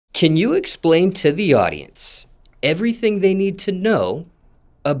Can you explain to the audience everything they need to know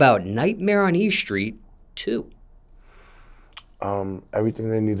about Nightmare on East Street 2?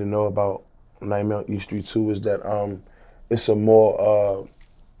 Everything they need to know about Nightmare on East Street 2 is that it's a more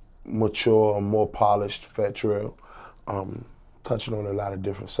mature, more polished Fat Trel, touching on a lot of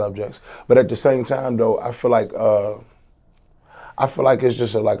different subjects. But at the same time, though, I feel like it's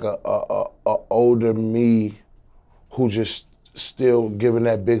just a older me who just still giving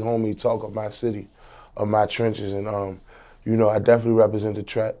that big homie talk of my city, of my trenches, and you know, I definitely represent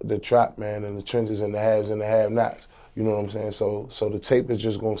the trap, man, and the trenches and the haves and the have-nots. You know what I'm saying? So the tape is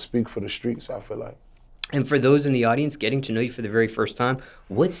just gonna speak for the streets, I feel like. And for those in the audience getting to know you for the very first time,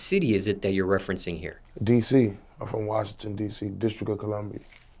 what city is it that you're referencing here? D.C. I'm from Washington, D.C., District of Columbia.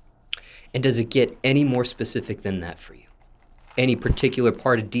 And does it get any more specific than that for you? Any particular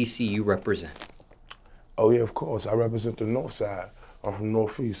part of D.C. you represent? Oh yeah, of course. I represent the North Side. I'm from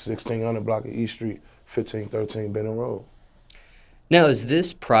Northeast, 1600 block of East Street, 1513 Benning Road. Now, is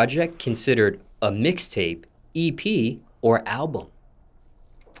this project considered a mixtape, EP, or album?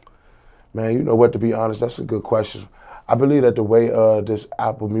 Man, you know what, to be honest, that's a good question. I believe that the way this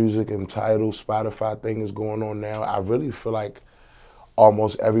Apple Music and Tidal, Spotify thing is going on now, I really feel like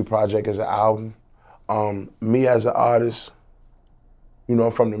almost every project is an album. Me as an artist, you know,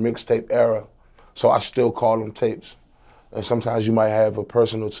 I'm from the mixtape era, so I still call them tapes. And sometimes you might have a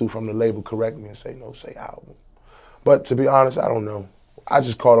person or two from the label correct me and say, no, say album. But to be honest, I don't know. I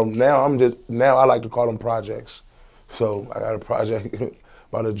just call them, now I like to call them projects. So I got a project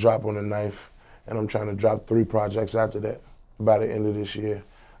about to drop on the 9th, and I'm trying to drop 3 projects after that by the end of this year.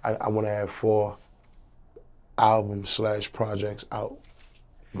 I want to have 4 albums/projects out,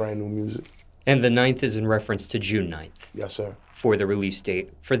 brand new music. And the 9th is in reference to June 9th. Yes, sir. For the release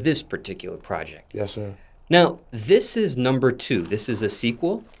date for this particular project. Yes, sir. Now, this is number 2. This is a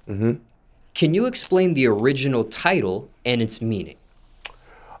sequel. Mm-hmm. Can you explain the original title and its meaning?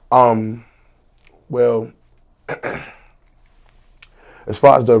 Well, as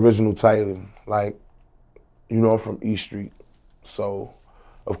far as the original title, like, you know, I'm from East Street. So,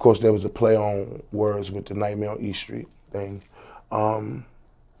 of course, there was a play on words with the Nightmare on East Street thing.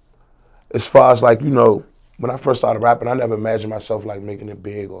 As far as, like, you know, when I first started rapping, I never imagined myself, like, making it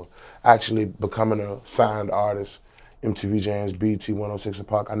big or actually becoming a signed artist, MTV Jams, BT 106 and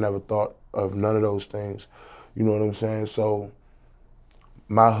Park. I never thought of none of those things. You know what I'm saying? So,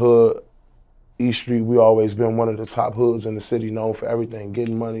 my hood, East Street, we always been one of the top hoods in the city, known for everything,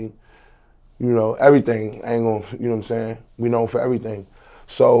 getting money, you know, everything. I ain't gonna, you know what I'm saying? We known for everything.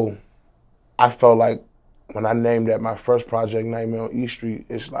 So I felt like when I named that my first project, Nightmare on East Street,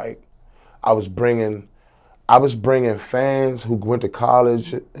 it's like I was bringing fans who went to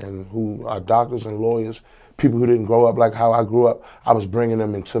college and who are doctors and lawyers, people who didn't grow up like how I grew up. I was bringing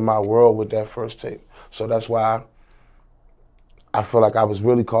them into my world with that first tape. So that's why I feel like I was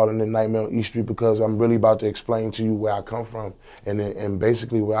really calling it Nightmare on East Street, because I'm really about to explain to you where I come from. And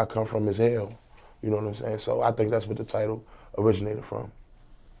basically where I come from is hell. You know what I'm saying? So I think that's what the title originated from.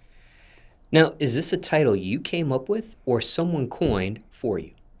 Now, is this a title you came up with or someone coined for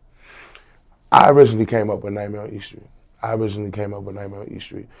you? I originally came up with Nightmare on East Street.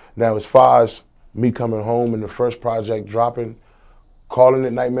 Now, as far as me coming home and the first project dropping, calling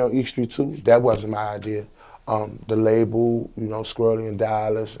it Nightmare on East Street 2, that wasn't my idea. The label, you know, Squirrely and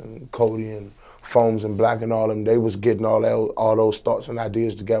Dallas and Cody and Foams and Black and all them, they was getting all those thoughts and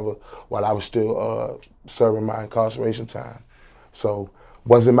ideas together while I was still serving my incarceration time. So,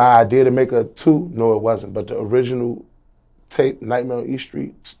 was it my idea to make a 2? No, it wasn't. But the original tape, Nightmare on East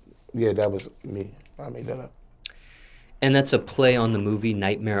Street, yeah, that was me. I made that up. And that's a play on the movie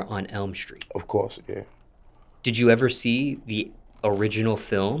Nightmare on Elm Street. Of course, yeah. Did you ever see the original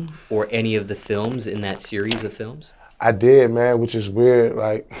film or any of the films in that series of films? I did, man, which is weird.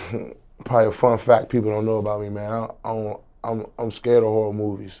 Like, probably a fun fact people don't know about me, man. I'm scared of horror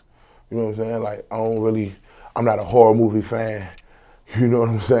movies. You know what I'm saying? Like, I'm not a horror movie fan. You know what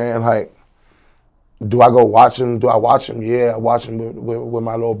I'm saying? Like, do I go watch them? Do I watch them? Yeah, I watch them with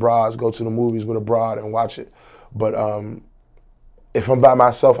my little bras, go to the movies with a broad and watch it. But if I'm by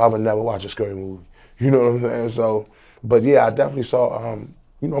myself, I would never watch a scary movie. You know what I'm saying? So, but yeah, I definitely saw,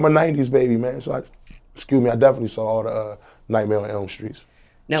 you know, I'm a 90s baby, man. So, I definitely saw all the Nightmare on Elm Streets.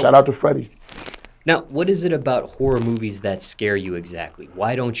 Now, shout out to Freddie. Now, what is it about horror movies that scare you exactly?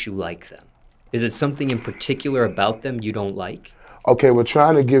 Why don't you like them? Is it something in particular about them you don't like? Okay, we're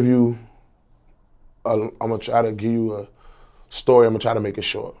trying to give you, I'm gonna try to give you a story. I'm gonna try to make it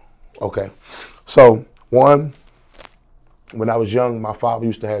short. Okay, so one, when I was young, my father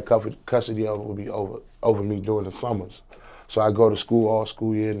used to have custody over me during the summers. So I go to school all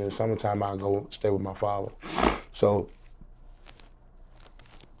school year, and in the summertime I go stay with my father. So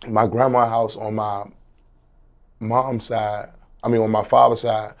my grandma's house on my mom's side, on my father's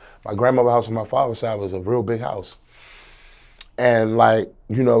side, my grandmother's house on my father's side was a real big house. And like,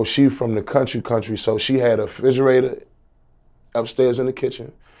 you know, she from the country, so she had a refrigerator upstairs in the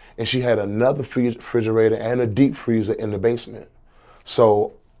kitchen, and she had another refrigerator and a deep freezer in the basement.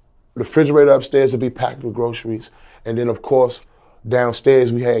 So the refrigerator upstairs would be packed with groceries, and then of course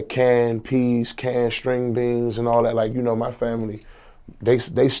downstairs we had canned peas, canned string beans, and all that. Like, you know, my family, they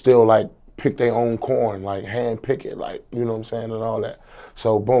still like pick their own corn, like hand pick it, like, you know what I'm saying, and all that.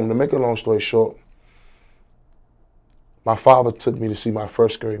 So boom, to make a long story short, my father took me to see my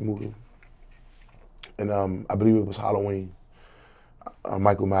first scary movie, and I believe it was Halloween,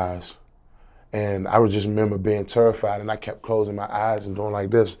 Michael Myers. And I would just remember being terrified, and I kept closing my eyes and doing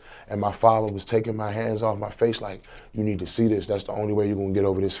like this, and my father was taking my hands off my face like, you need to see this, that's the only way you're gonna get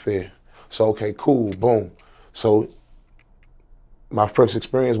over this fear. So okay, cool, boom. So my first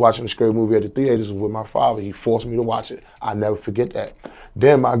experience watching a scary movie at the theaters was with my father. He forced me to watch it. I'll never forget that.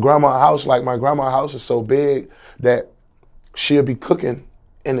 Then my grandma's house, like my grandma's house is so big that she'll be cooking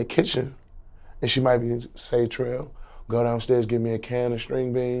in the kitchen, and she might be, say, Trel, go downstairs, give me a can of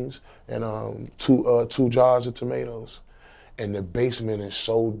string beans and two jars of tomatoes. And the basement is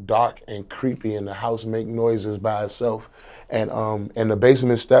so dark and creepy, and the house make noises by itself. And the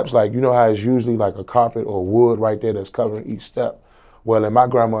basement steps, like, you know how it's usually like a carpet or wood right there that's covering each step? Well, in my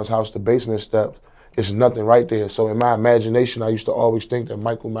grandma's house, the basement steps, it's nothing right there. So in my imagination, I used to always think that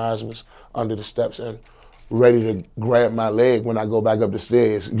Michael Myers was under the steps and ready to grab my leg when I go back up the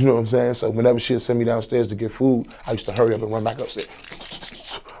stairs. You know what I'm saying? So whenever she'd send me downstairs to get food, I used to hurry up and run back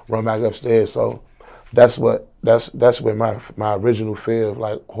upstairs. Run back upstairs. So that's where my original fear of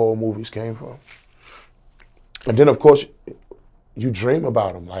like horror movies came from. And then of course, you dream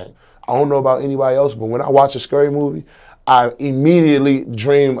about them. Like, I don't know about anybody else, but when I watch a scary movie, I immediately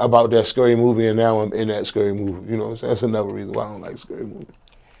dream about that scary movie, and now I'm in that scary movie. You know what I'm saying? That's another reason why I don't like scary movies.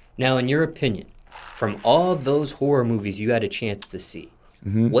 Now, in your opinion, from all those horror movies you had a chance to see,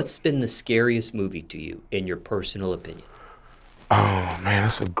 what's been the scariest movie to you, in your personal opinion? Oh man,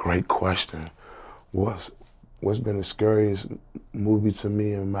 that's a great question. What's been the scariest movie to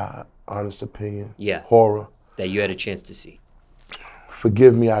me, in my honest opinion? Yeah. Horror. That you had a chance to see.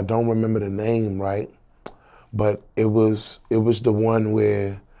 Forgive me, I don't remember the name, right? But it was the one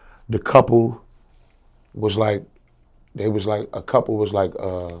where the couple was like, a couple was like,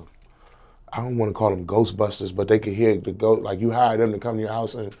 I don't want to call them Ghostbusters, but they could hear the ghost, like you hired them to come to your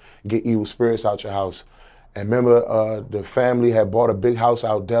house and get evil spirits out your house. And remember, the family had bought a big house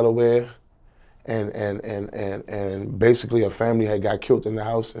out Delaware, and basically a family had got killed in the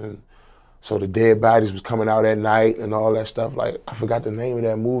house, and so the dead bodies was coming out at night and all that stuff. Like, I forgot the name of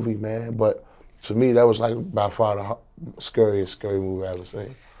that movie, man, but to me, that was like by far the scariest scary movie I ever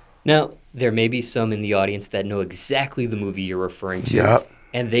seen. Now, there may be some in the audience that know exactly the movie you're referring to. Yep.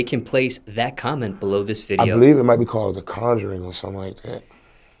 And they can place that comment below this video. I believe it might be called The Conjuring or something like that.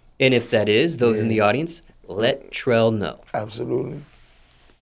 And if that is, those in the audience, let Trel know. Absolutely.